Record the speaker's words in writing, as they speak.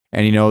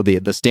And,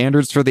 the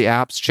standards for the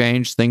apps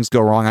change, things go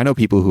wrong. I know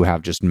people who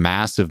have just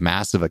massive,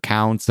 massive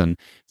accounts and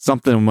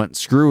something went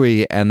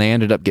screwy and they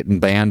ended up getting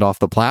banned off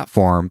the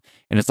platform.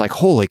 And it's like,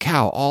 holy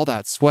cow, all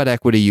that sweat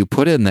equity you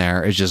put in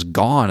there is just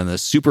gone. And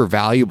this super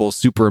valuable,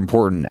 super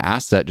important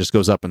asset just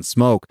goes up in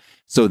smoke.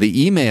 So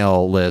the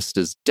email list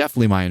is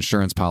definitely my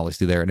insurance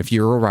policy there. And if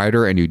you're a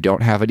writer and you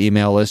don't have an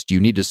email list, you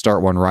need to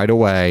start one right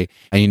away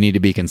and you need to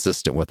be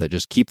consistent with it.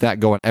 Just keep that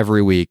going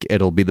every week.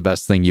 It'll be the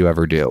best thing you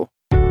ever do.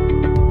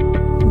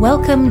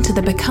 Welcome to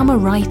the Become a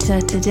Writer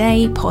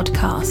Today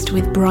podcast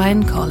with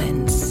Brian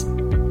Collins.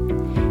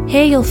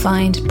 Here you'll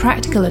find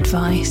practical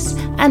advice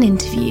and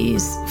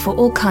interviews for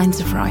all kinds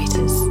of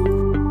writers.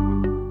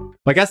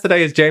 My guest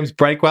today is James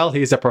Breakwell.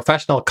 He's a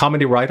professional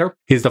comedy writer.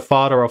 He's the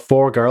father of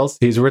 4 girls.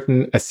 He's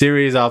written a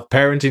series of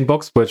parenting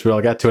books, which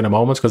we'll get to in a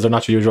moment because they're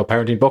not your usual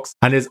parenting books.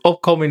 And his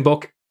upcoming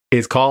book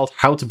is called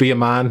How to Be a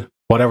Man,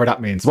 whatever that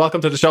means.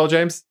 Welcome to the show,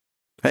 James.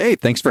 Hey,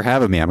 thanks for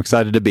having me. I'm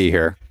excited to be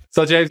here.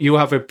 So, James, you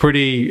have a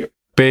pretty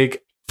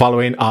big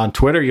following on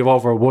Twitter. You have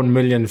over 1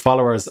 million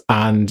followers,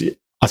 and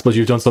I suppose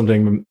you've done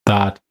something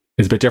that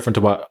is a bit different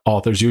to what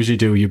authors usually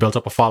do. You built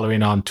up a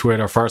following on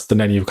Twitter first, and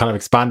then you've kind of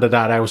expanded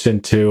that out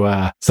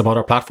into some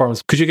other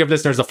platforms. Could you give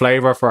listeners a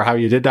flavor for how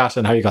you did that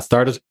and how you got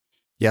started?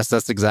 Yes,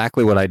 that's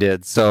exactly what I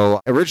did. So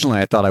originally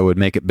I thought I would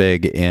make it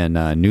big in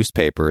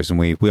newspapers, and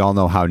we all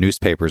know how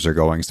newspapers are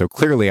going. So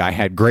clearly I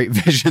had great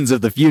visions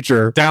of the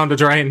future. Down the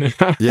drain.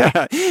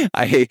 Yeah,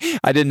 I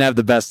didn't have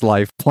the best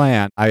life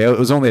plan. I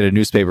was only at a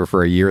newspaper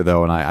for a year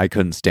though, and I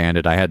couldn't stand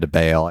it. I had to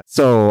bail.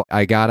 So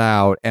I got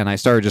out and I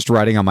started just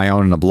writing on my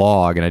own in a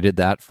blog, and I did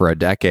that for a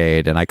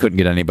decade, and I couldn't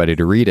get anybody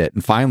to read it.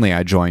 And finally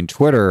I joined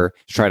Twitter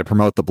to try to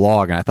promote the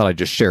blog, and I thought I'd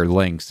just share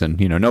links, and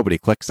nobody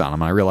clicks on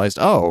them. And I realized,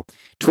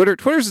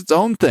 Twitter's its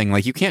own thing.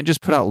 Like, you can't just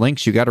put out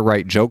links, you got to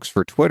write jokes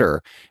for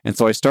Twitter. And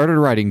so I started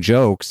writing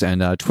jokes,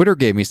 and Twitter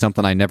gave me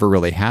something I never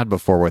really had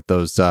before with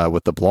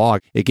the blog.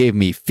 It gave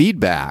me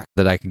feedback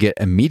that I could get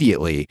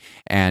immediately.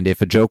 And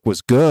if a joke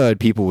was good,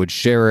 people would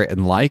share it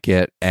and like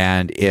it.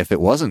 And if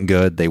it wasn't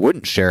good, they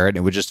wouldn't share it, and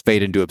it would just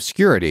fade into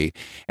obscurity.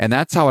 And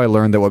that's how I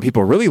learned that what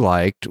people really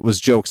liked was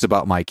jokes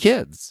about my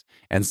kids.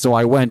 And so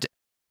I went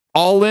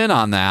all in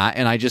on that,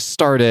 and I just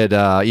started,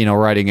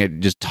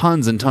 writing just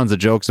tons and tons of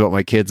jokes about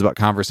my kids, about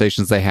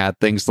conversations they had,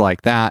 things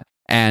like that,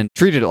 and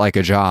treated it like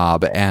a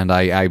job. And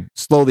I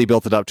slowly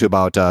built it up to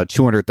about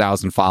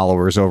 200,000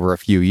 followers over a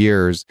few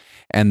years.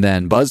 And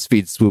then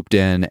BuzzFeed swooped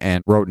in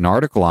and wrote an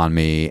article on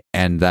me,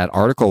 and that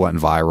article went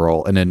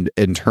viral, and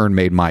in turn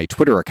made my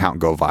Twitter account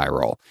go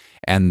viral.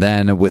 And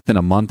then within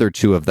a month or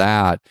two of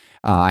that,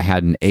 I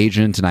had an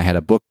agent and I had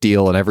a book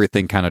deal, and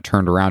everything kind of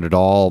turned around. It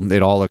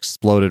all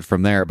exploded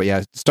from there. But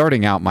yeah,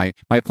 starting out, my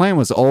plan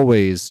was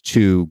always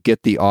to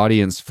get the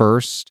audience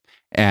first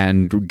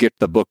and get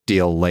the book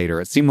deal later.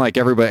 It seemed like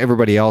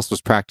everybody else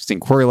was practicing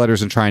query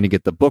letters and trying to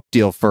get the book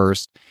deal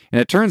first. And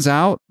it turns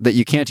out that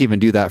you can't even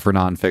do that for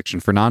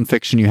nonfiction. For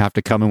nonfiction, you have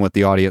to come in with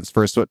the audience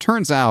first. So it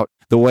turns out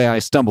the way I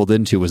stumbled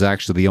into was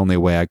actually the only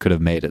way I could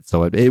have made it.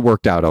 So it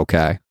worked out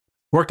okay.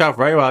 Worked out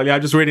very well. Yeah,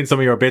 I'm just reading some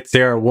of your bits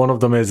here. One of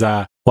them is,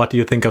 what do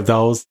you think of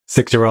those?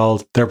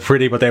 6-year-old. They're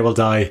pretty, but they will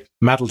die.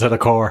 Metal to the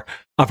core.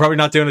 I'm probably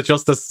not doing it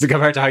justice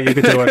compared to how you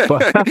could do it.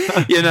 But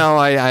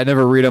I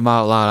never read them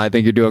out loud. I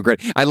think you're doing great.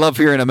 I love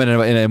hearing them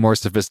in a more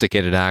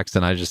sophisticated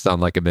accent. I just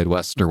sound like a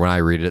Midwesterner when I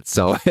read it.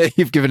 So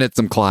you've given it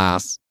some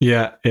class.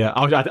 Yeah.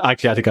 I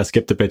think I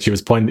skipped a bit.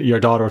 Your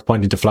daughter was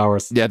pointing to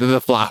flowers. Yeah, to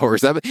the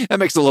flowers. That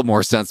makes a little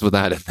more sense with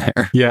that in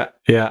there.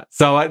 Yeah.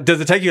 So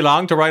does it take you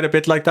long to write a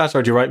bit like that,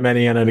 or do you write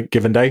many in a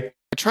given day?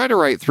 I try to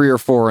write 3 or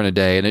 4 in a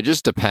day, and it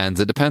just depends.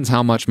 It depends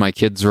how much my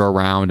kids are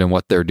around and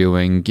what they're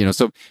doing.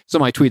 So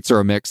my tweets are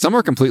a mix. Some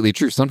are completely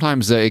true.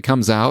 Sometimes it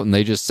comes out and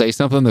they just say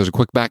something. There's a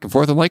quick back and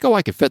forth. I'm like,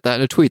 I could fit that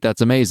in a tweet.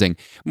 That's amazing.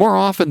 More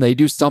often, they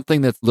do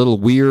something that's a little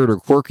weird or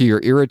quirky or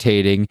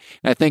irritating.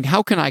 And I think,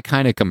 how can I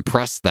kind of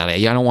compress that? I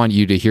don't want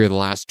you to hear the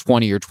last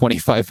 20 or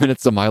 25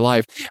 minutes of my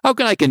life. How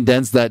can I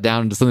condense that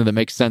down into something that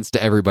makes sense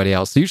to everybody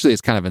else? So usually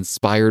it's kind of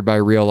inspired by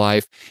real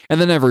life. And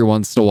then every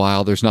once in a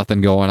while, there's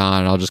nothing going on,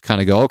 and I'll just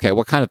kind of go, okay,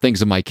 what kind of things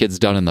have my kids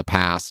done in the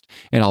past?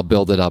 And I'll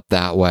build it up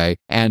that way.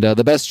 And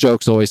the best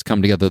jokes always come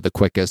together the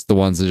quickest, the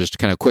ones that just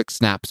kind of quick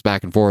snaps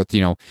back and forth,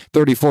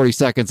 30, 40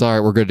 seconds. All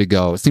right, we're good to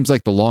go. It seems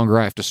like the longer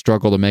I have to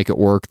struggle to make it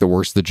work, the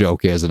worse the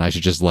joke is, and I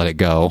should just let it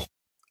go.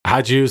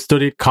 Had you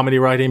studied comedy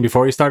writing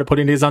before you started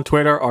putting these on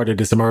Twitter, or did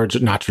this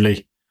emerge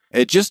naturally?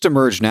 It just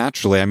emerged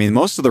naturally. I mean,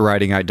 most of the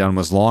writing I'd done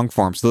was long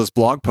form. So those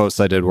blog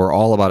posts I did were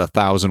all about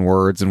 1,000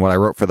 words. And what I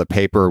wrote for the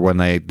paper when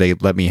they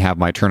let me have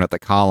my turn at the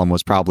column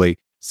was probably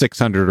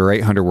 600 or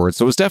 800 words.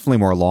 So it was definitely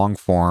more long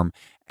form.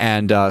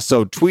 And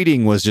so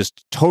tweeting was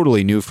just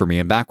totally new for me.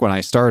 And back when I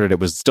started, it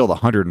was still the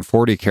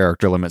 140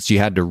 character limit. So you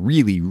had to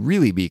really,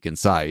 really be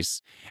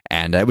concise.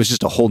 And it was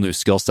just a whole new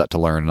skill set to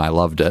learn. And I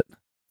loved it.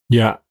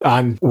 Yeah.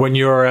 And when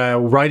you're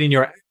writing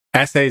your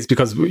essays,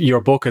 because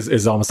your book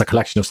is almost a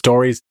collection of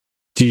stories,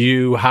 do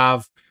you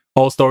have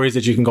all stories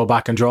that you can go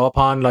back and draw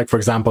upon, like, for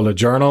example, a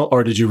journal,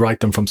 or did you write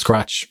them from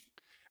scratch?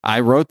 I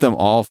wrote them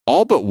all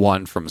but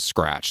one from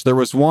scratch. There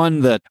was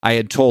one that I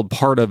had told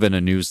part of in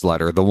a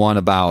newsletter, the one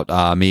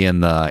about me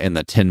in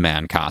the Tin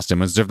Man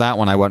costume. And so that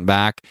one I went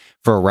back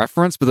for a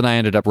reference, but then I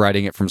ended up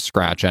writing it from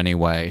scratch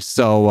anyway.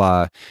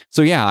 So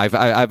yeah,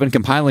 I've been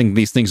compiling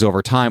these things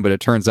over time, but it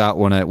turns out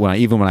when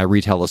I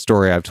retell a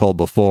story I've told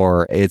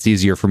before, it's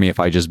easier for me if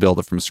I just build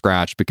it from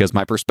scratch because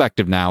my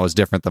perspective now is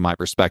different than my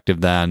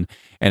perspective then,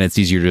 and it's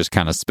easier to just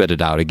kind of spit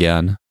it out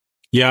again.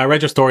 Yeah, I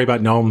read your story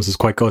about gnomes. It's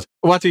quite good.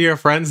 What do your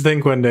friends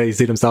think when they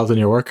see themselves in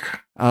your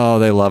work? Oh,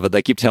 they love it.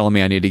 They keep telling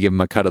me I need to give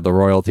them a cut of the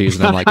royalties.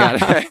 And I'm like,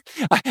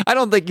 I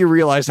don't think you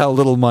realize how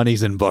little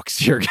money's in books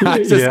here,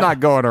 guys. It's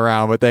not going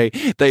around, but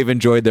they've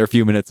enjoyed their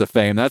few minutes of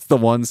fame. That's the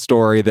one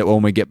story that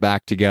when we get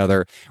back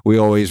together, we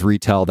always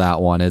retell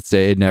that one.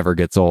 It never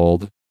gets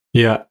old.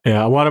 Yeah.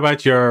 What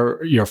about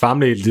your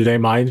family? Do they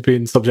mind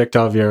being subject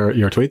of your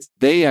tweets?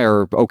 They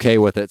are okay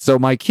with it. So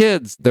my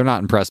kids, they're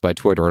not impressed by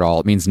Twitter at all.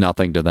 It means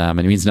nothing to them.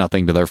 It means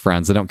nothing to their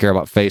friends. They don't care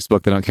about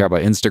Facebook. They don't care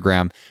about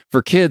Instagram.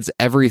 For kids,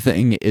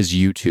 everything is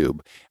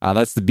YouTube.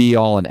 That's the be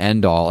all and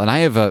end all. And I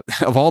have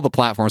of all the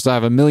platforms, so I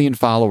have 1 million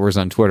followers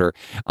on Twitter.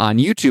 On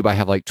YouTube, I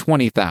have like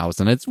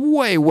 20,000. It's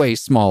way, way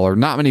smaller.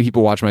 Not many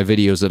people watch my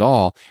videos at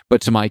all.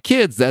 But to my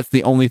kids, that's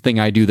the only thing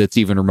I do that's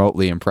even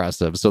remotely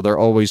impressive. So they're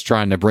always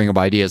trying to bring up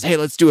ideas. Hey,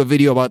 let's do a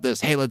video about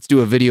this. Hey, let's do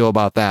a video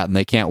about that. And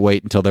they can't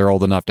wait until they're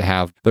old enough to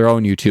have their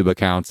own YouTube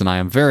accounts. And I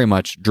am very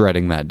much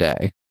dreading that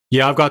day.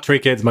 Yeah, I've got 3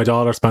 kids. My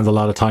daughter spends a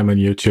lot of time on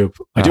YouTube.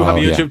 I do have a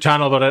YouTube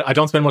channel, but I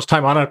don't spend much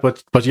time on it.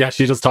 But yeah,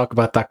 she does talk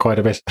about that quite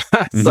a bit.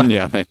 So,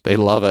 yeah, they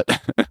love it.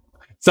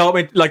 So, I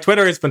mean, like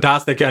Twitter is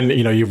fantastic and,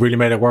 you've really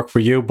made it work for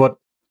you. But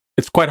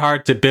it's quite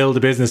hard to build a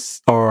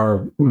business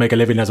or make a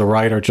living as a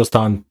writer just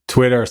on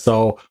Twitter.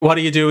 So what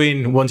are you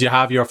doing once you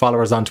have your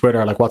followers on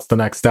Twitter? Like, what's the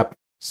next step?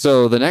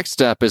 So the next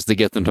step is to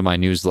get them to my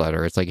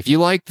newsletter. It's like, if you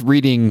like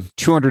reading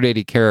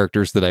 280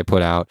 characters that I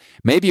put out,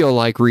 maybe you'll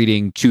like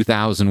reading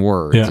 2,000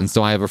 words. Yeah. And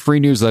so I have a free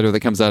newsletter that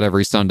comes out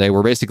every Sunday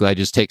where basically I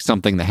just take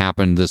something that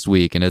happened this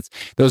week. And it's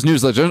those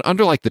newsletters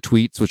under like the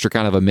tweets, which are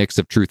kind of a mix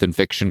of truth and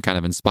fiction, kind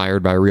of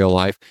inspired by real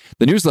life.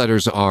 The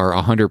newsletters are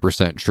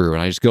 100% true.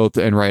 And I just go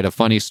and write a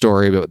funny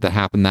story that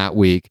happened that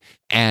week.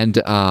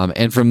 And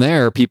from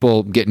there,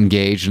 people get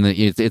engaged, and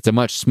it's a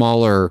much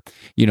smaller,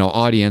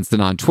 audience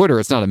than on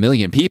Twitter. It's not 1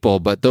 million people,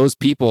 but those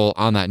people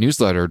on that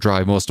newsletter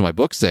drive most of my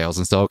book sales.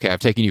 And so, okay, I've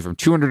taken you from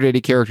 280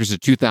 characters to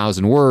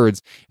 2,000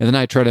 words, and then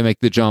I try to make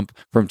the jump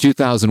from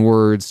 2,000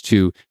 words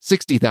to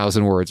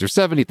 60,000 words or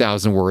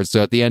 70,000 words.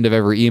 So at the end of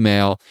every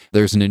email,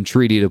 there's an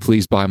entreaty to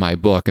please buy my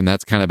book, and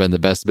that's kind of been the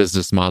best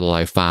business model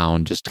I've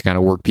found, just to kind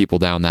of work people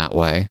down that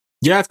way.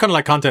 Yeah, it's kind of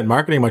like content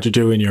marketing, what you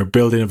do, and you're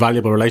building a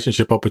valuable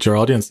relationship up with your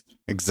audience.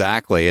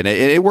 Exactly. And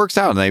it works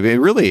out. And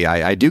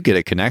I do get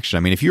a connection.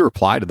 I mean, if you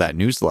reply to that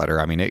newsletter,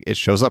 I mean, it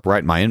shows up right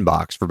in my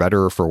inbox for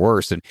better or for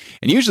worse. And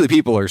usually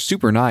people are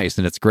super nice,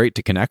 and it's great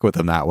to connect with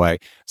them that way.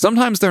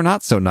 Sometimes they're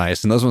not so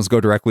nice, and those ones go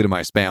directly to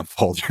my spam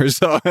folder.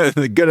 So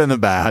the good and the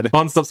bad.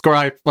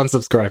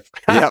 Unsubscribe.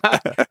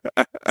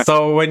 Yep.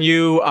 So when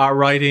you are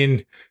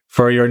writing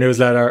for your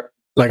newsletter,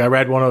 like I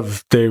read one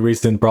of the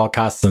recent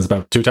broadcasts, and it's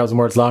about 2,000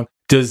 words long.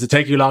 Does it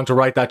take you long to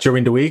write that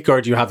during the week,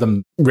 or do you have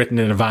them written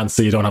in advance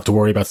so you don't have to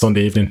worry about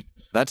Sunday evening?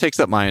 That takes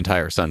up my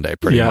entire Sunday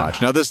pretty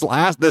much. Now, this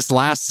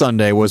last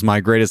Sunday was my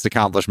greatest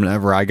accomplishment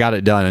ever. I got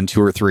it done in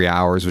 2 or 3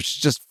 hours, which is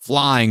just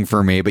flying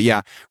for me. But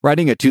yeah,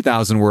 writing a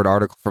 2,000 word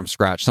article from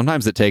scratch,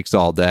 sometimes it takes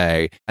all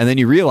day. And then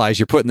you realize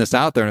you're putting this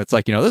out there, and it's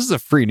like, this is a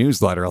free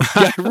newsletter. Like,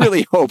 I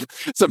really hope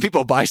some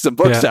people buy some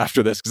books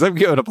after this, because I've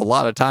given up a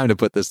lot of time to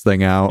put this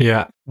thing out.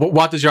 Yeah.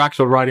 What does your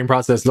actual writing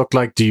process look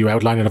like? Do you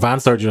outline in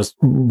advance, or do you just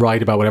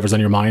write about whatever's on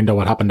your mind or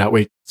what happened that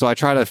week? So I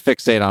try to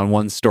fixate on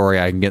one story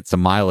I can get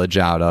some mileage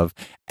out of.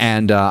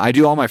 And I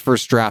do all my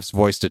first drafts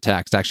voice to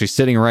text, actually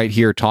sitting right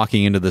here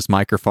talking into this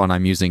microphone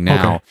I'm using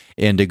now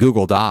into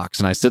Google Docs.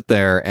 And I sit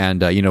there and,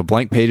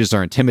 blank pages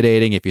are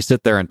intimidating. If you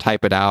sit there and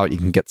type it out, you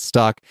can get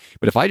stuck.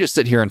 But if I just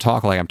sit here and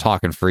talk like I'm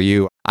talking for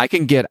you, I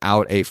can get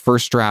out a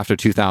first draft of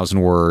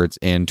 2,000 words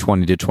in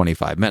 20 to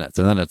 25 minutes,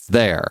 and then it's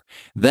there.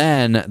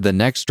 Then the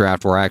next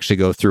draft where I actually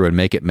go through and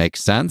make it make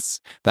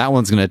sense, that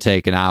one's going to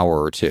take an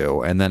hour or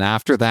two. And then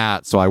after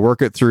that, so I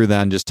work it through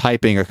then just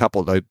typing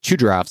 2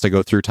 drafts I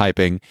go through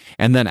typing.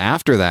 And then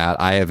after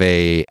that, I have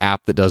a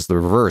app that does the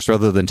reverse.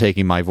 Rather than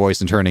taking my voice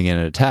and turning it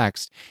into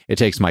text, it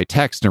takes my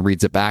text and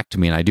reads it back to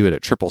me, and I do it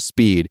at triple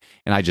speed.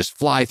 And I just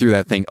fly through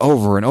that thing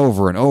over and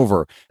over and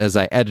over as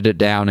I edit it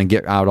down and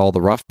get out all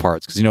the rough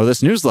parts. Because,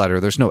 this newsletter,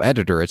 there's no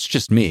editor. It's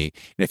just me.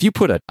 And if you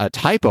put a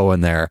typo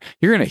in there,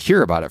 you're going to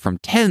hear about it from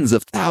tens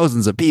of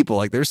thousands of people.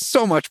 Like, there's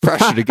so much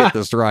pressure to get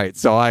this right.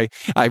 So I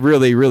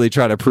really, really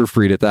try to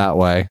proofread it that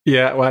way.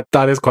 Yeah, well,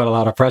 that is quite a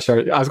lot of pressure.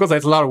 I was going to say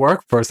it's a lot of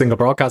work for a single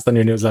broadcast on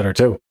your newsletter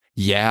too.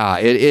 Yeah,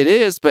 it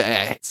is, but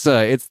it's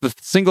the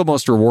single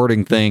most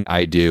rewarding thing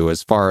I do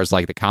as far as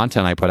like the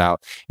content I put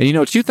out.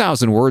 And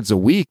 2,000 words a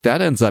week,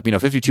 that ends up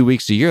 52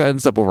 weeks a year, that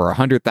ends up over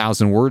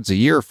 100,000 words a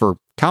year for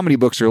comedy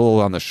books are a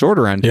little on the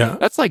shorter end. Yeah.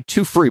 That's like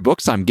 2 free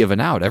books I'm giving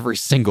out every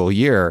single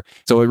year.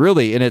 So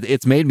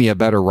it's made me a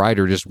better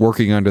writer just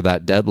working under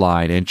that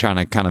deadline and trying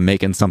to kind of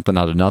making something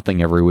out of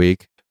nothing every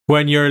week.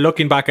 When you're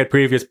looking back at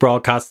previous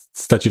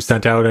broadcasts that you've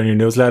sent out in your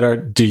newsletter,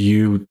 do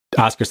you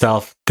ask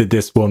yourself, did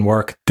this one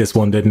work? This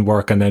one didn't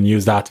work, and then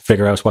use that to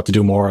figure out what to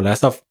do more or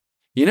less of?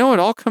 You know, it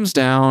all comes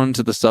down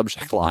to the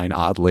subject line,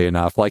 oddly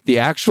enough. Like the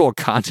actual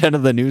content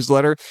of the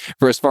newsletter,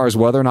 for as far as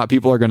whether or not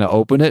people are going to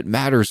open it,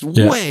 matters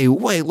way,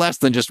 way less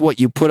than just what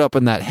you put up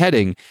in that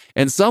heading.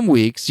 And some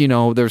weeks, you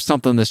know, there's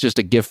something that's just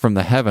a gift from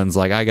the heavens.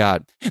 Like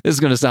this is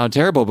going to sound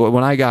terrible, but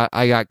when I got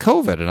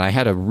COVID and I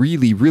had a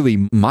really,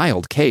 really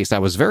mild case, I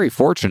was very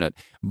fortunate.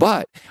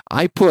 But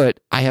I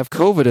have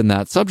COVID in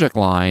that subject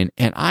line,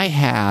 and I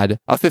had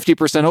a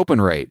 50% open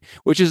rate,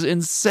 which is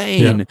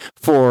insane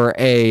for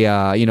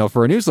a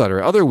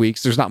newsletter. Other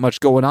weeks, there's not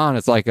much going on.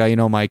 It's like,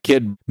 my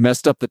kid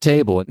messed up the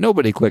table, and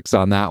nobody clicks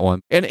on that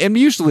one. And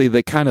usually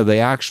the kind of the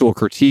actual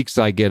critiques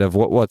I get of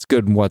what's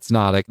good and what's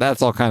not, like,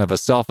 that's all kind of a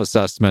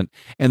self-assessment.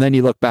 And then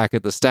you look back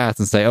at the stats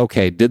and say,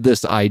 okay, did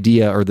this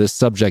idea or this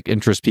subject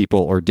interest people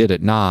or did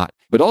it not?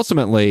 But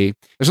ultimately,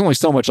 there's only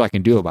so much I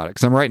can do about it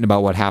because I'm writing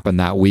about what happened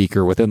that week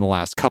or within the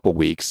last couple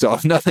weeks. So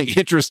if nothing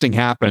interesting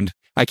happened,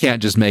 I can't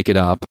just make it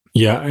up.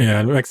 Yeah,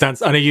 it makes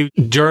sense. And are you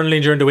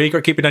journaling during the week or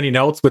keeping any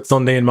notes with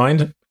Sunday in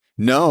mind?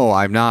 No,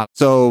 I'm not.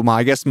 So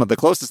I guess the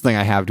closest thing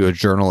I have to a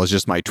journal is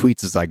just my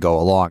tweets as I go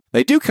along.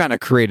 They do kind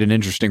of create an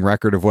interesting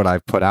record of what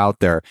I've put out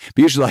there.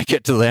 But usually I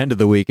get to the end of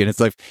the week and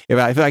it's like,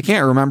 if I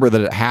can't remember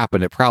that it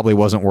happened, it probably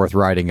wasn't worth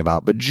writing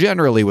about. But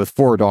generally with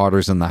 4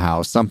 daughters in the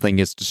house, something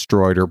gets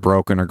destroyed or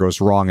broken or goes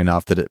wrong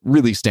enough that it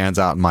really stands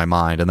out in my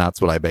mind. And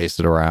that's what I base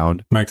it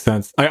around. Makes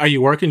sense. Are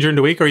you working during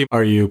the week or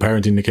are you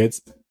parenting the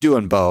kids?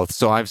 Doing both.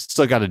 So I've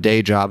still got a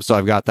day job. So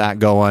I've got that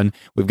going.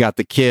 We've got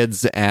the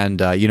kids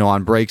and,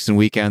 on breaks and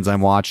weekends,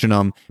 I'm watching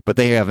them, but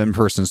they have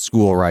in-person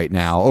school right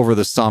now. Over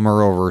the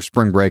summer, over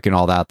spring break and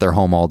all that, they're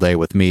home all day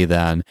with me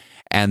then.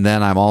 And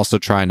then I'm also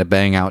trying to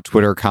bang out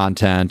Twitter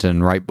content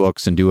and write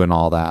books and doing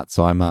all that.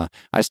 So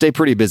I stay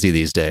pretty busy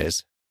these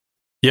days.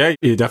 Yeah,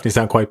 you definitely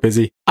sound quite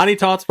busy. Any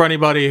thoughts for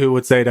anybody who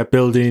would say that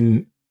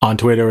building on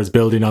Twitter is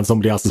building on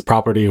somebody else's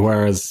property,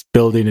 whereas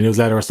building a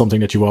newsletter is something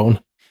that you own?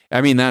 I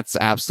mean, that's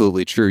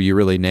absolutely true. You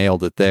really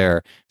nailed it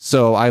there.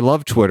 So I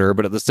love Twitter,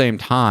 but at the same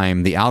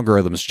time, the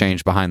algorithms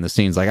change behind the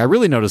scenes. Like I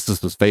really noticed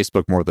this with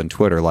Facebook more than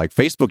Twitter. Like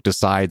Facebook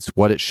decides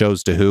what it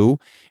shows to who.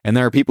 And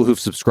there are people who've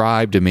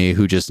subscribed to me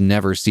who just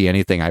never see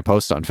anything I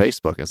post on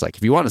Facebook. It's like,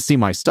 if you want to see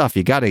my stuff,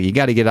 you gotta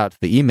get out to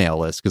the email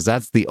list because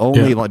that's the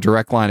only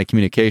direct line of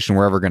communication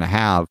we're ever going to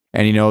have.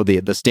 And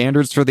the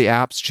standards for the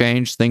apps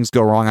change. Things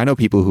go wrong. I know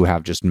people who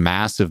have just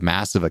massive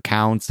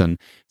accounts and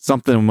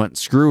something went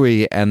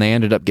screwy and they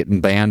ended up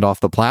getting banned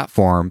off the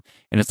platform.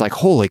 And it's like,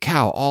 holy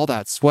cow, all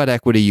that sweat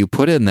equity you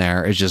put in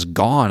there is just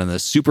gone. And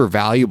this super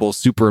valuable,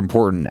 super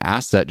important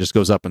asset just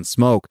goes up in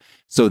smoke.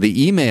 So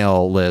the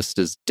email list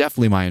is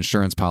definitely my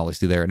insurance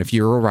policy there. And if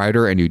you're a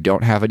writer and you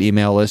don't have an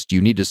email list,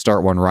 you need to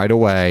start one right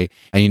away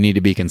and you need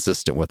to be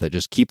consistent with it.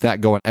 Just keep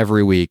that going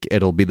every week.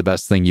 It'll be the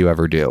best thing you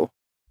ever do.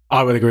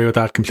 I would agree with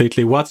that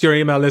completely. What's your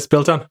email list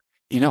built on?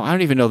 I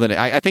don't even know that.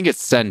 I think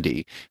it's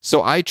Sendy.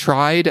 So I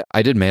did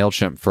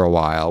MailChimp for a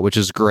while, which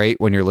is great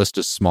when your list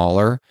is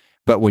smaller.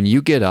 But when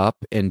you get up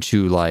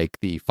into like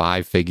the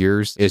 5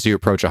 figures, as you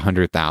approach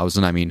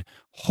 100,000, I mean,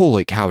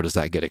 holy cow, does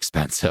that get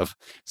expensive?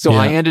 So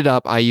I ended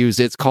up,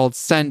 it's called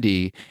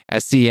Sendy,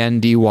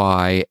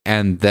 Sendy,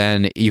 and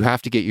then you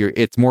have to get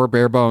it's more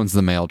bare bones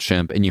than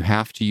MailChimp, and you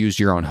have to use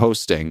your own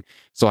hosting.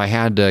 So I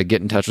had to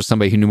get in touch with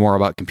somebody who knew more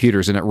about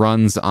computers, and it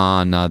runs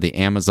on the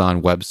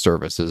Amazon Web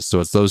Services. So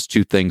it's those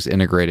 2 things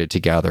integrated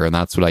together, and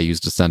that's what I use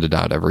to send it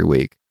out every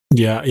week.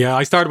 Yeah.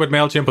 I started with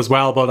MailChimp as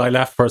well, but I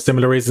left for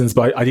similar reasons.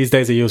 But these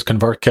days I use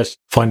ConvertKit.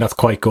 Find that's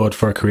quite good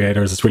for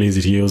creators. It's really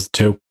easy to use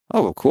too.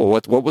 Oh, cool.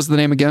 What was the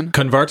name again?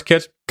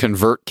 ConvertKit.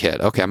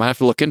 ConvertKit. Okay, I might have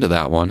to look into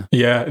that one.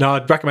 Yeah, no,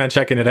 I'd recommend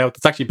checking it out.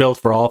 It's actually built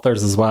for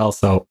authors as well,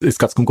 so it's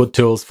got some good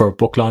tools for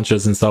book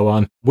launches and so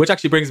on. Which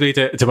actually brings me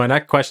to my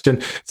next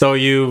question. So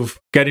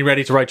you've getting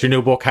ready to write your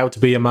new book, How to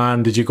Be a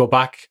Man. Did you go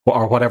back,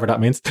 or whatever that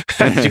means?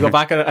 Did you go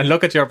back and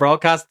look at your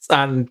broadcasts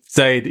and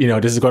say,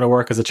 this is going to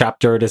work as a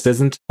chapter, this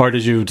isn't? Or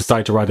did you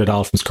decide to write it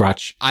all from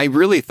scratch? I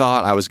really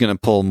thought I was going to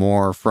pull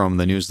more from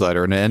the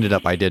newsletter, and it ended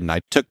up I didn't. I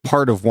took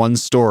part of one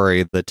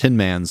story, the Tin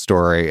Man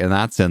story, and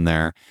that's in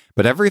there.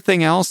 But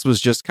everything else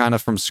was just kind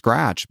of from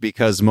scratch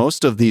because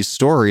most of these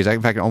stories,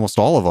 in fact, almost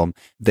all of them,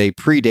 they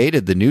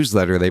predated the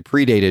newsletter. They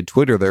predated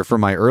Twitter. They're from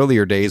my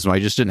earlier days when I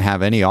just didn't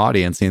have any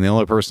audience and the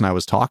only person I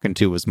was talking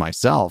to was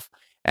myself.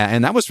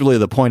 And that was really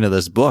the point of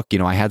this book.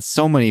 I had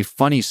so many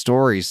funny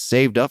stories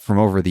saved up from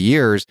over the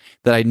years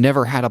that I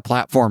never had a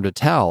platform to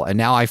tell. And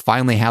now I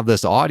finally have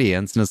this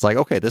audience and it's like,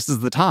 okay, this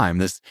is the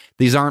time.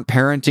 These aren't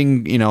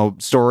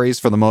parenting, stories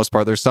for the most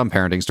part. There's some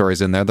parenting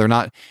stories in there. They're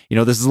not,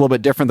 this is a little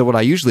bit different than what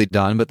I usually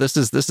done, but this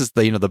is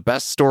the, the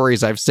best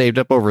stories I've saved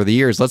up over the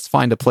years. Let's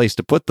find a place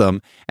to put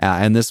them.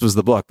 And this was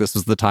the book. This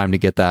was the time to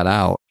get that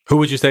out. Who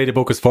would you say the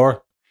book is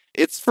for?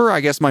 It's for,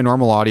 I guess, my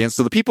normal audience.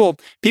 So the people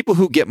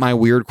who get my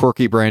weird,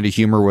 quirky brand of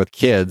humor with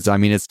kids, I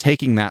mean, it's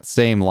taking that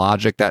same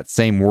logic, that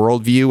same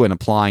worldview, and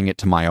applying it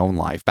to my own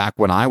life. Back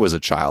when I was a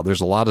child,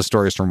 there's a lot of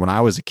stories from when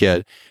I was a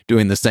kid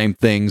doing the same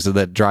things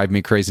that drive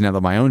me crazy now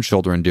that my own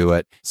children do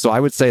it. So I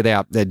would say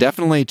that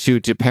definitely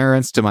to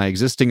parents, to my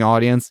existing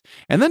audience,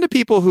 and then to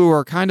people who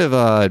are kind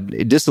of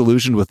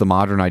disillusioned with the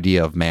modern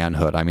idea of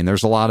manhood. I mean,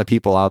 there's a lot of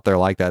people out there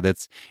like that.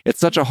 It's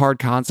such a hard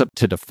concept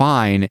to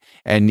define,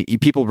 and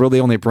people really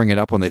only bring it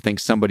up when they think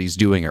somebody's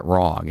doing it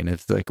wrong. And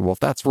it's like, well, if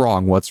that's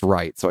wrong, what's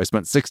right? So I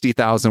spent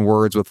 60,000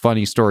 words with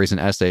funny stories and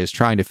essays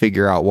trying to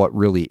figure out what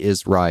really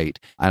is right.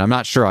 And I'm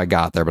not sure I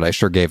got there, but I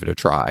sure gave it a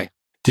try.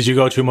 Did you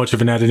go through much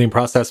of an editing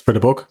process for the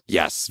book?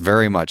 Yes,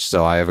 very much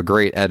so. I have a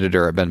great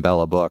editor at Ben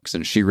Bella Books,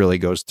 and she really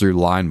goes through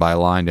line by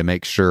line to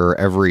make sure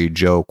every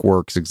joke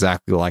works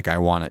exactly like I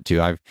want it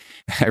to. I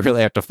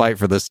really have to fight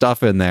for the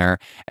stuff in there,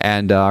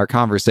 and our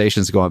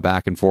conversations going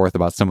back and forth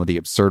about some of the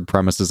absurd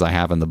premises I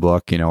have in the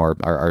book,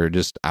 are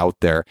just out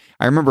there.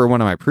 I remember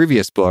one of my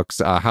previous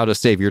books, How to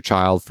Save Your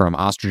Child from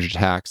Ostrich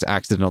Attacks,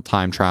 Accidental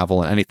Time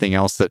Travel, and anything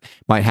else that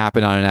might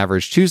happen on an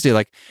average Tuesday.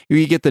 Like,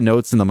 you get the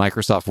notes in the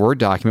Microsoft Word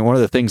document. One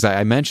of the things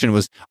I mentioned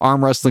was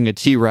arm wrestling a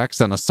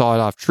T-Rex on a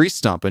sawed-off tree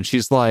stump, and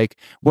she's like,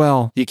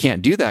 well, you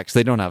can't do that because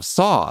they don't have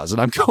saws.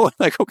 And I'm going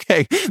like,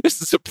 okay,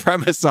 this is a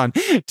premise on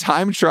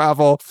time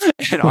travel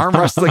and arm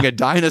wrestling a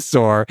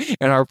dinosaur,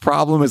 and our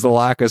problem is the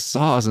lack of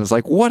saws. And it's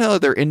like, what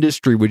other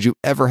industry would you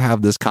ever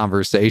have this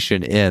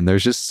conversation in?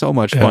 There's just so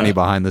much funny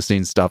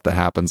behind-the-scenes stuff that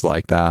happens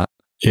like that.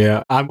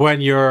 Yeah. And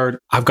when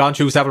I've gone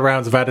through several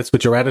rounds of edits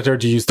with your editor,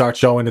 do you start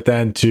showing it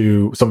then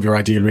to some of your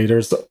ideal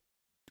readers?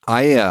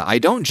 I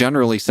don't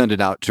generally send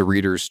it out to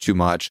readers too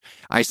much.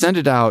 I send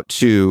it out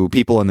to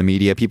people in the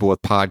media, people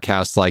with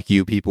podcasts like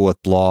you, people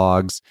with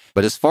blogs.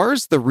 But as far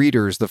as the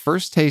readers, the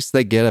first taste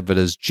they get of it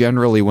is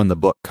generally when the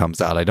book comes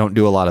out. I don't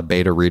do a lot of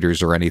beta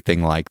readers or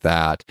anything like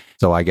that.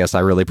 So I guess I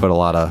really put a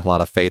lot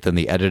of faith in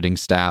the editing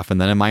staff and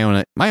then in my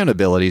own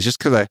abilities, just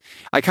because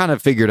I kind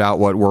of figured out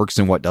what works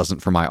and what doesn't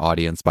for my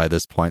audience by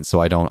this point. So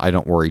I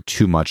don't worry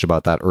too much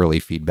about that early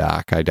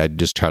feedback. I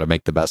just try to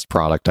make the best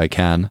product I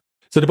can.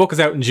 So the book is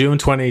out in June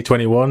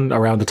 2021,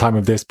 around the time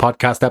of this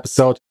podcast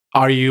episode.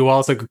 Are you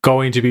also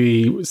going to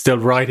be still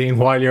writing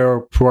while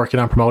you're working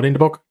on promoting the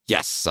book?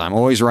 Yes, I'm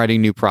always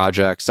writing new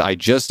projects. I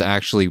just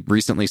actually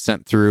recently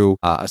sent through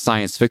a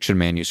science fiction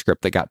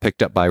manuscript that got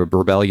picked up by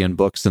Rebellion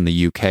Books in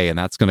the UK, and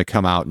that's going to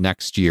come out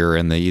next year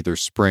in the either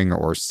spring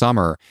or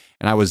summer.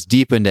 And I was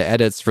deep into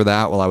edits for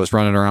that while I was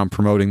running around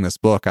promoting this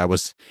book. I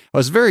was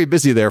very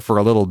busy there for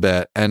a little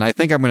bit, and I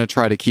think I'm going to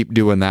try to keep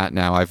doing that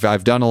now.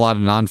 I've done a lot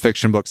of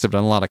nonfiction books, I've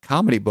done a lot of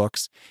comedy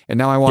books, and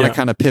now I want to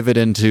kind of pivot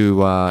into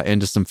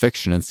some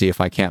fiction and see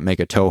if I can't make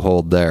a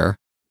toehold there.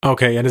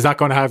 Okay, and is that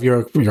going to have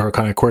your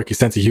kind of quirky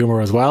sense of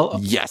humor as well?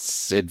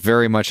 Yes, it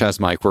very much has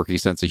my quirky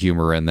sense of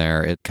humor in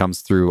there. It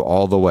comes through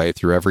all the way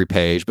through every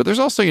page, but there's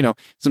also,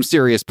 some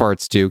serious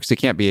parts too, because it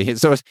can't be.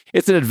 So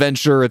it's an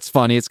adventure. It's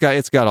funny. It's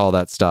got all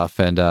that stuff,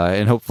 and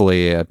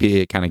hopefully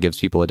it kind of gives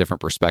people a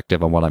different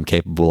perspective on what I'm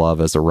capable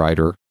of as a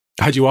writer.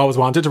 Had you always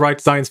wanted to write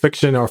science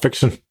fiction or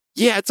fiction?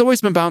 Yeah, it's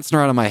always been bouncing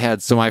around in my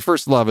head. So my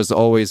first love is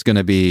always going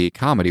to be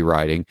comedy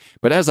writing.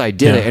 But as I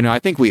did it, and I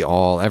think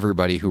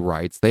everybody who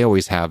writes, they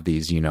always have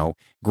these,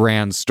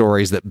 grand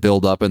stories that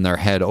build up in their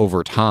head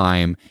over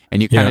time.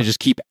 And you kind of just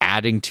keep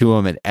adding to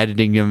them and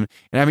editing them.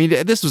 And I mean,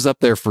 this was up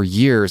there for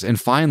years. And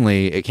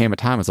finally, it came a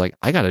time, it's like,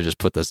 I got to just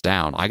put this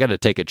down. I got to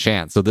take a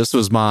chance. So this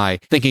was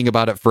my thinking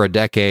about it for a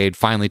decade,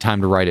 finally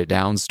time to write it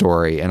down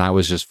story. And I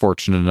was just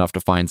fortunate enough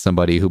to find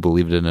somebody who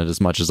believed in it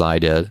as much as I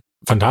did.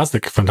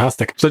 Fantastic.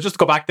 So just to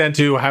go back then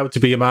to How to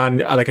Be a Man,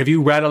 like, have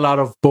you read a lot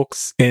of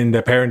books in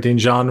the parenting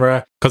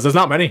genre? Because there's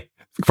not many.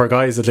 For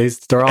guys, at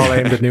least. They're all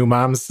aimed at new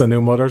moms and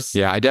new mothers.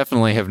 Yeah, I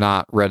definitely have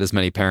not read as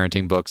many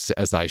parenting books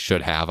as I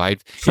should have.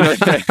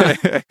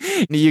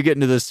 You get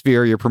into this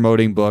sphere, you're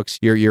promoting books,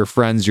 your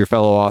friends, your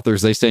fellow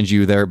authors, they send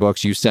you their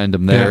books, you send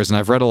them theirs. And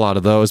I've read a lot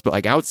of those. But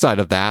like outside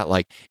of that,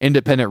 like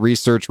independent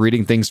research,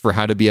 reading things for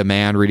how to be a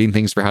man, reading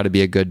things for how to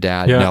be a good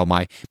dad. No,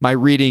 my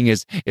reading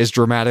is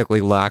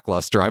dramatically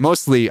lackluster. I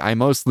mostly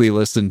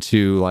listen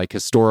to like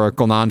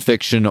historical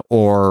nonfiction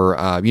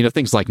or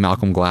things like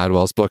Malcolm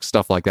Gladwell's books,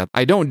 stuff like that.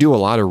 I don't do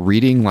a lot of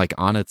reading like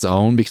on its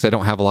own because I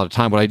don't have a lot of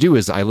time. What I do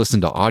is I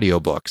listen to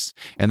audiobooks,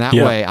 and that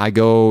way I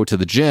go to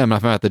the gym.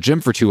 If I'm at the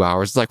gym for 2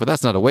 hours, it's like, well,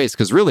 that's not a waste,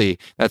 because really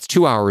that's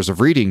 2 hours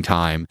of reading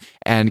time,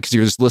 and because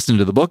you're just listening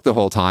to the book the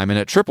whole time. And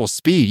at triple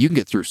speed, you can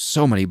get through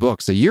so many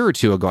books. A year or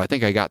two ago, I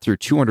think I got through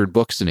 200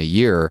 books in a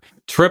year.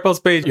 Triple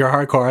speed, you're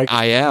hardcore.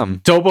 I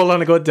am. Double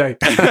on a good day.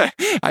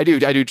 I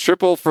do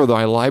triple for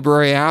my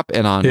library app,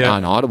 and on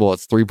Audible,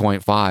 it's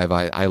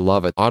 3.5. I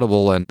love it.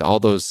 Audible and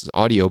all those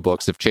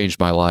audiobooks have changed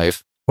my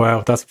life.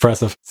 Wow, that's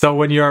impressive. So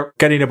when you're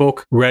getting a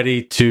book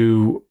ready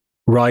to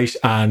write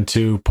and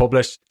to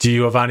publish, do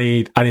you have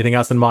anything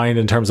else in mind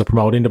in terms of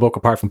promoting the book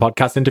apart from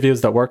podcast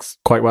interviews that works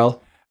quite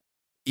well?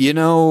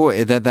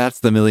 That's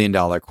the $1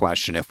 million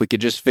question. If we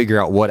could just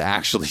figure out what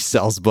actually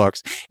sells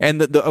books.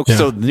 And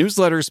so the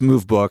newsletters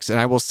move books. And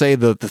I will say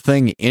the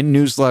thing in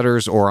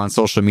newsletters or on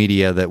social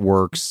media that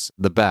works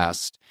the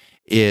best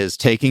is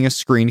taking a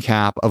screen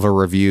cap of a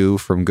review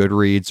from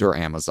Goodreads or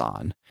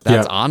Amazon.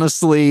 That's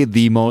honestly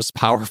the most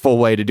powerful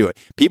way to do it.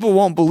 People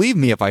won't believe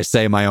me if I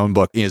say my own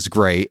book is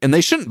great, and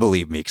they shouldn't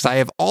believe me because I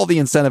have all the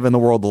incentive in the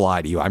world to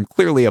lie to you. I'm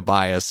clearly a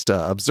biased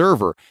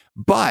observer.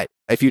 But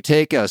if you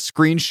take a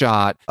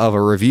screenshot of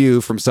a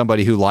review from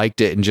somebody who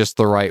liked it in just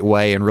the right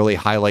way and really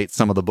highlight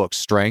some of the book's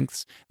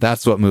strengths,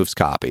 that's what moves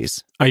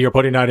copies. Are you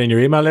putting that in your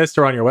email list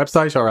or on your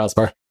website or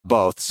elsewhere?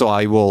 Both. So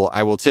I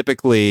will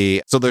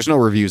typically, so there's no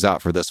reviews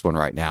out for this one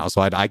right now.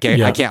 So I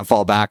can't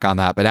fall back on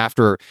that. But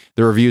after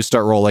the reviews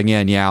start rolling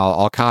in,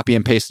 I'll copy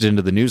and paste it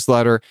into the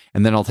newsletter,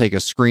 and then I'll take a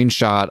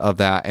screenshot of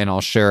that and I'll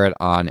share it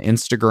on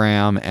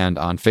Instagram and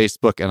on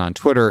Facebook and on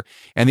Twitter.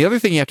 And the other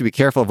thing you have to be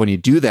careful of when you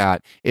do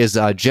that is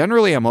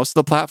generally on most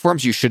of the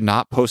platforms, you should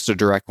not post a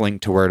direct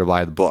link to where to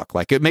buy the book.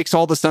 Like, it makes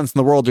all the sense in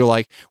the world. You're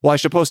like, well, I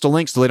should post a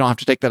link so they don't have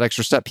to take that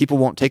extra step. People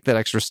won't take that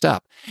extra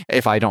step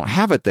if I don't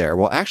have it there.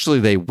 Well, actually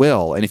they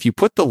will. And if you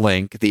put the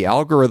link, the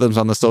algorithms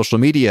on the social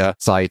media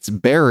sites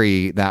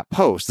bury that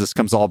post. This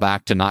comes all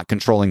back to not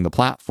controlling the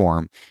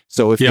platform.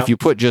 So if you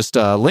put just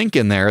a link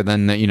in there,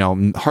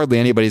 then, hardly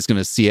anybody's going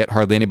to see it.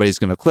 Hardly anybody's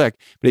going to click.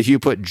 But if you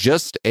put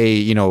just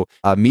a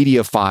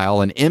media file,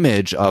 an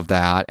image of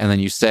that, and then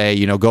you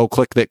say, go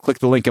click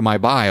the link in my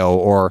bio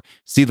or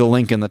see the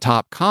link in the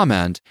top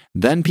comment,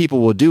 then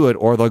people will do it,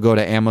 or they'll go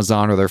to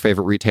Amazon or their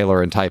favorite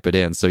retailer and type it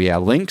in. So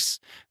links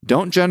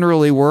don't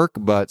generally work,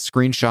 but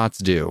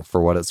screenshots do,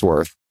 for what it's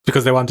worth.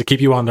 Because they want to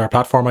keep you on their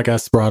platform, I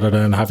guess, rather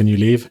than having you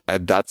leave.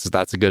 That's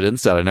a good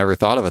insight. I never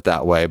thought of it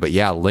that way. But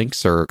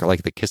links are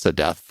like the kiss of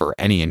death for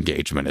any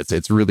engagement.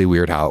 It's really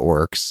weird how it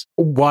works.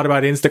 What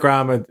about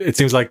Instagram? It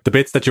seems like the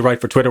bits that you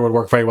write for Twitter would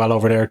work very well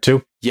over there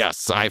too.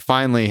 Yes, I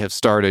finally have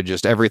started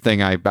just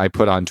everything I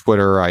put on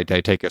Twitter. I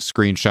take a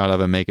screenshot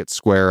of it, make it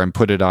square, and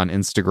put it on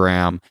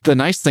Instagram. The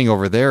nice thing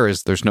over there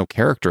is there's no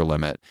character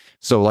limit.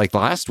 So like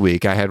last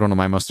week, I had one of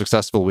my most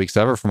successful weeks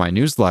ever for my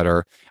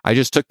newsletter. I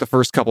just took the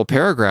first couple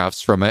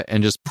paragraphs from it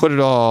and just put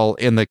it all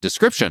in the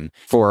description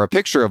for a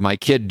picture of my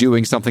kid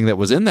doing something that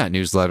was in that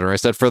newsletter. I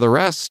said, for the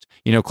rest,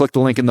 click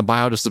the link in the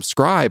bio to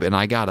subscribe. And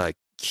I got a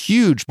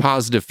huge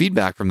positive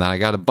feedback from that. I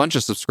got a bunch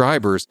of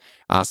subscribers.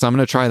 So I'm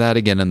going to try that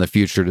again in the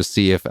future to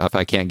see if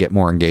I can't get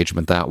more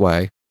engagement that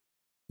way.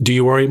 Do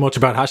you worry much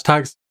about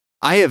hashtags?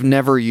 I have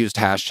never used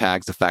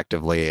hashtags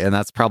effectively, and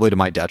that's probably to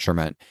my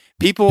detriment.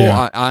 People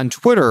on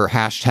Twitter,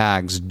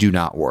 hashtags do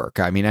not work.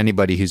 I mean,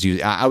 anybody who's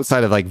used,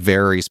 outside of like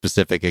very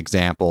specific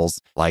examples,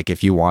 like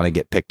if you want to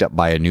get picked up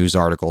by a news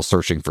article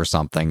searching for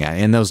something,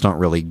 and those don't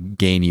really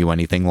gain you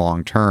anything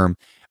long term.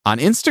 On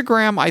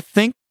Instagram, I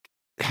think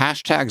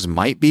hashtags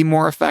might be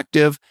more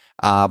effective,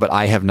 but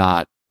I have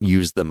not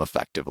used them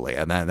effectively,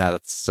 and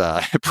that's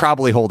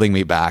probably holding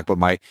me back. But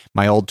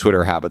my old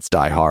Twitter habits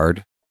die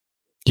hard.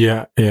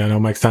 Yeah, no,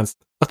 makes sense.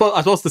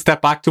 I suppose to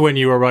step back to when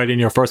you were writing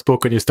your first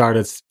book and you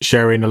started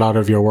sharing a lot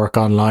of your work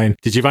online,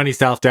 did you have any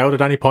self-doubt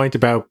at any point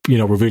about,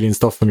 revealing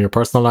stuff from your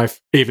personal life,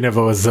 even if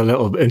it was a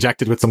little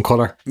injected with some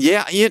color?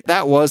 Yeah,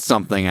 that was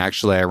something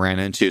actually I ran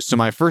into. So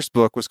my first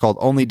book was called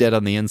Only Dead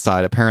on the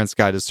Inside, A Parent's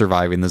Guide to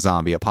Surviving the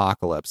Zombie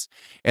Apocalypse.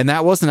 And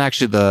that wasn't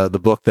actually the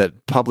book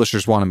that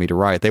publishers wanted me to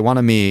write. They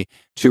wanted me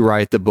to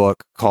write the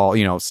book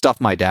called, Stuff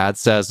My Dad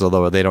Says,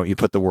 although you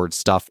put the word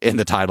stuff in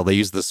the title. They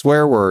use the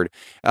swear word.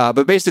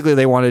 But basically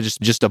they wanted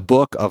just a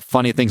book of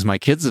funny things my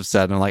kids have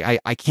said. And I'm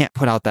like, I can't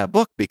put out that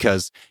book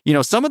because,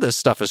 some of this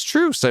stuff is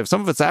true. So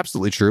some of it's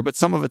absolutely true, but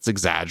some of it's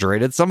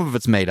exaggerated. Some of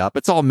it's made up.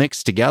 It's all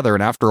mixed together.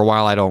 And after a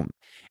while, I don't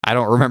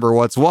remember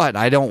what's what.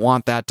 I don't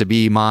want that to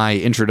be my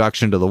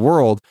introduction to the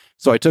world.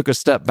 So I took a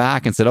step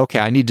back and said, okay,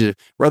 I need to,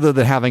 rather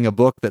than having a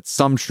book that's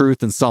some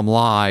truth and some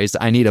lies,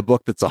 I need a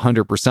book that's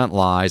 100%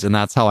 lies. And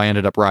that's how I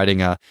ended up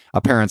writing a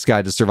Parent's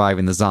Guide to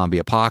Surviving the Zombie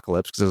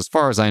Apocalypse. Because as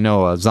far as I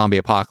know, a zombie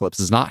apocalypse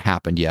has not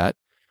happened yet.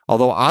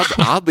 Although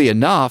oddly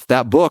enough,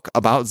 that book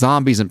about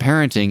zombies and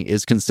parenting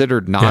is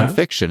considered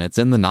nonfiction. Yeah. It's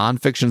in the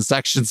nonfiction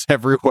sections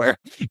everywhere.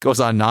 It goes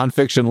on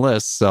nonfiction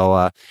lists.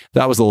 So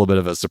that was a little bit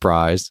of a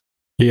surprise.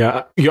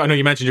 Yeah, I know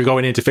you mentioned you're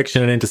going into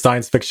fiction and into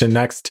science fiction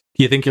next.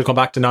 Do you think you'll come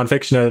back to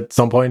nonfiction at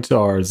some point,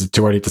 or is it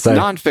too early to say?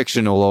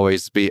 Nonfiction will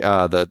always be,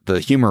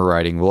 the humor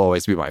writing will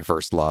always be my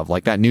first love.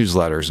 Like, that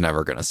newsletter is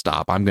never going to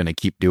stop. I'm going to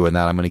keep doing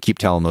that. I'm going to keep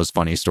telling those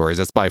funny stories.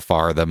 That's by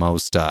far the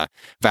most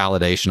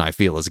validation I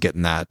feel, is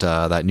getting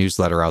that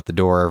newsletter out the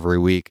door every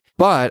week.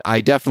 But I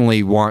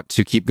definitely want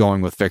to keep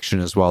going with fiction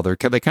as well. They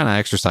kind of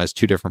exercise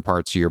two different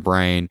parts of your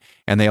brain,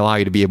 and they allow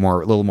you to be a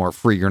little more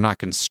free. You're not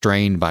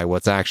constrained by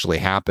what's actually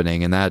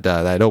happening, and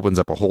that opens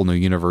up a whole new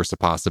universe of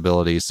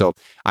possibilities. So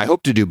I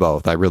hope to do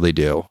both. I really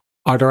do.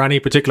 Are there any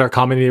particular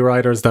comedy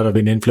writers that have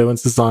been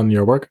influences on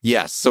your work?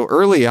 Yes. So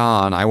early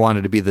on, I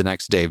wanted to be the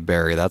next Dave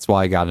Barry. That's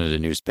why I got into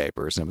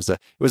newspapers. And it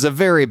was a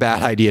very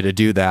bad idea to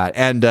do that.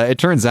 And it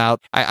turns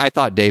out I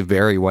thought Dave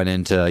Barry went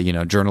into,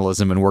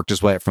 journalism and worked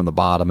his way up from the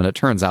bottom. And it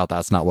turns out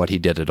that's not what he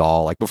did at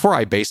all. Like before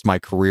I based my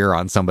career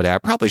on somebody, I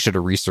probably should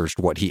have researched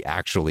what he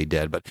actually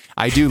did. But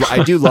I do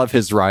love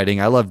his writing.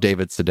 I love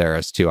David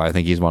Sedaris too. I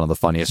think he's one of the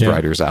funniest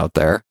writers out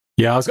there.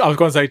 Yeah, I was going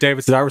to say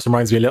David Sedaris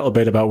reminds me a little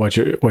bit about what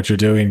you're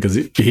doing, because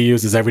he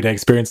uses everyday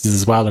experiences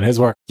as well in his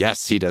work.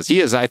 Yes, he does.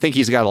 I think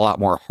he's got a lot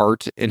more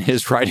heart in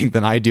his writing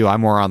than I do.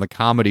 I'm more on the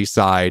comedy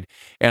side,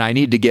 and I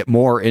need to get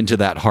more into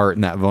that heart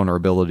and that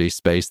vulnerability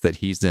space that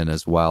he's in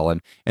as well.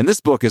 And this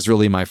book is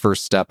really my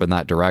first step in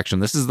that direction.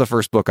 This is the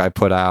first book I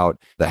put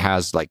out that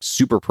has like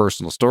super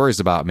personal stories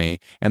about me.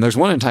 And there's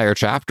one entire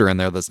chapter in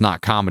there that's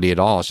not comedy at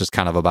all. It's just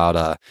kind of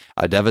about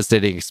a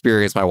devastating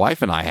experience my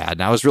wife and I had.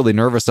 And I was really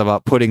nervous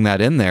about putting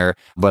that in there,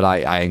 but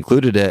I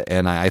included it,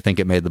 and I think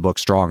it made the book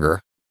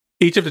stronger.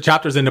 Each of the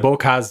chapters in the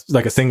book has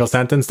like a single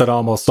sentence that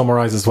almost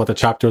summarizes what the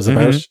chapter is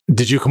about. Mm-hmm.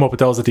 Did you come up with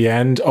those at the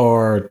end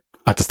or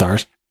at the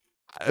start?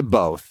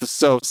 Both.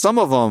 So some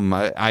of them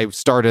I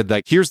started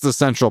like, here's the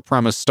central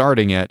premise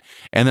starting it.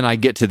 And then I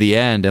get to the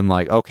end and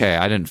like, okay,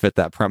 I didn't fit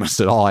that premise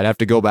at all. I'd have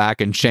to go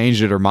back and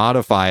change it or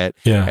modify it.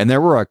 Yeah. And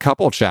there were a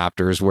couple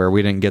chapters where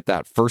we didn't get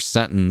that first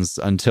sentence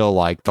until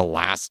like the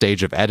last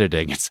stage of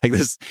editing. It's like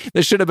this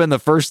should have been the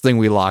first thing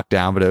we locked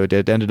down, but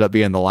it ended up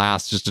being the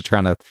last, just to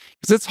try to,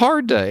 because it's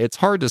hard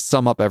to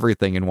sum up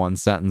everything in one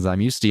sentence.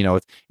 I'm used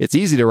to, it's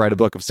easy to write a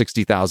book of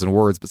 60,000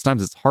 words, but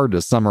sometimes it's hard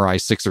to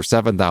summarize 6,000 or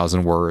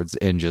 7,000 words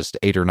in just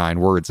 8 or 9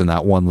 words in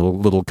that one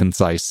little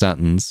concise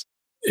sentence.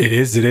 It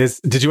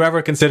is. Did you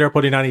ever consider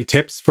putting any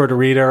tips for the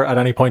reader at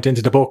any point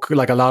into the book?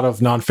 Like a lot of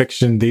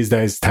nonfiction these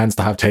days tends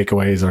to have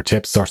takeaways or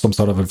tips or some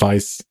sort of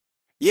advice.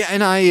 Yeah,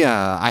 and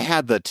I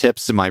had the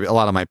tips in a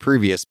lot of my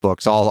previous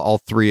books, all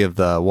 3 of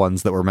the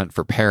ones that were meant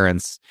for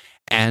parents.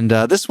 And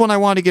this one, I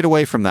wanted to get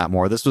away from that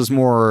more. This was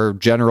more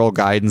general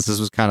guidance.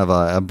 This was kind of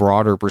a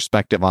broader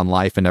perspective on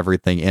life and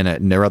everything in it,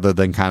 and rather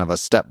than kind of a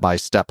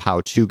step-by-step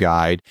how-to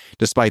guide,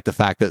 despite the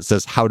fact that it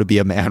says how to be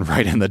a man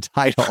right in the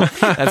title.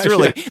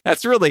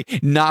 That's really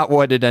not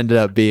what it ended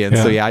up being.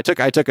 Yeah. So yeah, I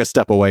took a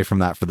step away from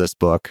that for this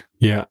book.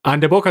 Yeah,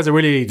 and the book has a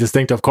really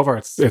distinctive cover.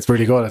 It's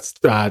really good. It's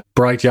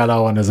bright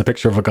yellow, and there's a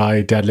picture of a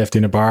guy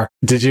deadlifting a bar.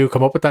 Did you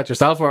come up with that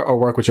yourself or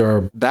work with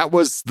your... That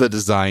was the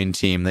design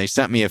team. They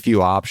sent me a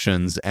few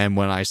options, and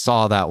when I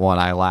saw that one,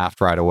 I laughed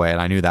right away,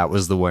 and I knew that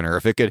was the winner.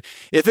 If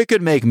it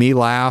could make me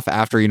laugh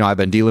after, I've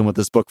been dealing with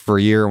this book for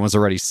a year and was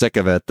already sick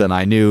of it, then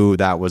I knew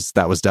that was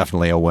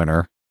definitely a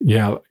winner.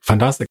 Yeah,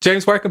 fantastic.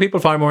 James, where can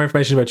people find more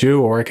information about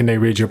you, or where can they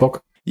read your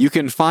book? You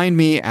can find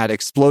me at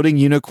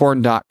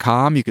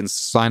explodingunicorn.com. You can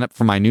sign up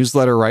for my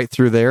newsletter right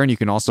through there, and you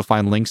can also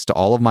find links to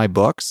all of my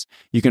books.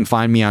 You can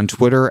find me on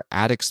Twitter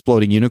at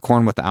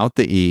explodingunicorn without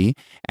the E,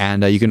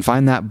 and you can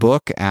find that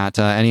book at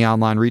any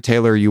online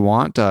retailer you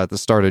want at the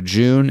start of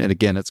June. And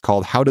again, it's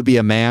called How to Be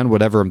a Man,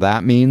 whatever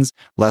that means,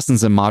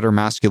 Lessons in Modern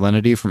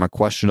Masculinity from a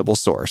Questionable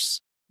Source.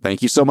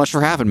 Thank you so much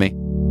for having me.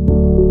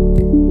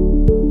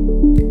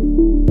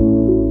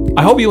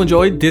 I hope you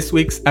enjoyed this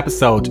week's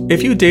episode.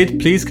 If you did,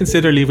 please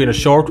consider leaving a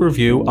short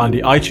review on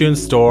the iTunes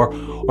store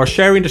or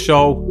sharing the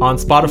show on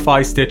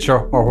Spotify, Stitcher,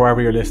 or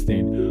wherever you're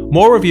listening.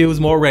 More reviews,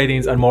 more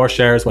ratings, and more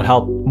shares will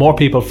help more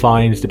people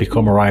find the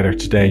Become a Writer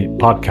Today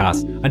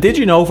podcast. And did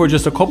you know for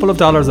just a couple of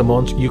dollars a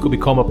month, you could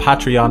become a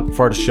Patreon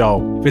for the show?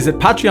 Visit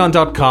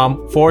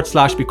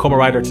patreon.com/Become a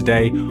Writer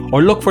Today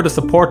or look for the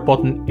support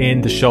button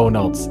in the show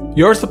notes.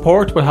 Your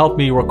support will help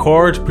me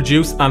record,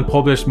 produce, and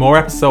publish more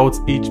episodes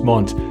each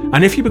month.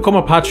 And if you become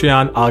a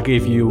Patreon, I'll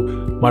give you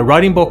my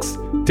writing books,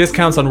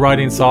 discounts on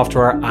writing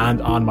software,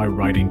 and on my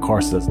writing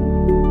courses.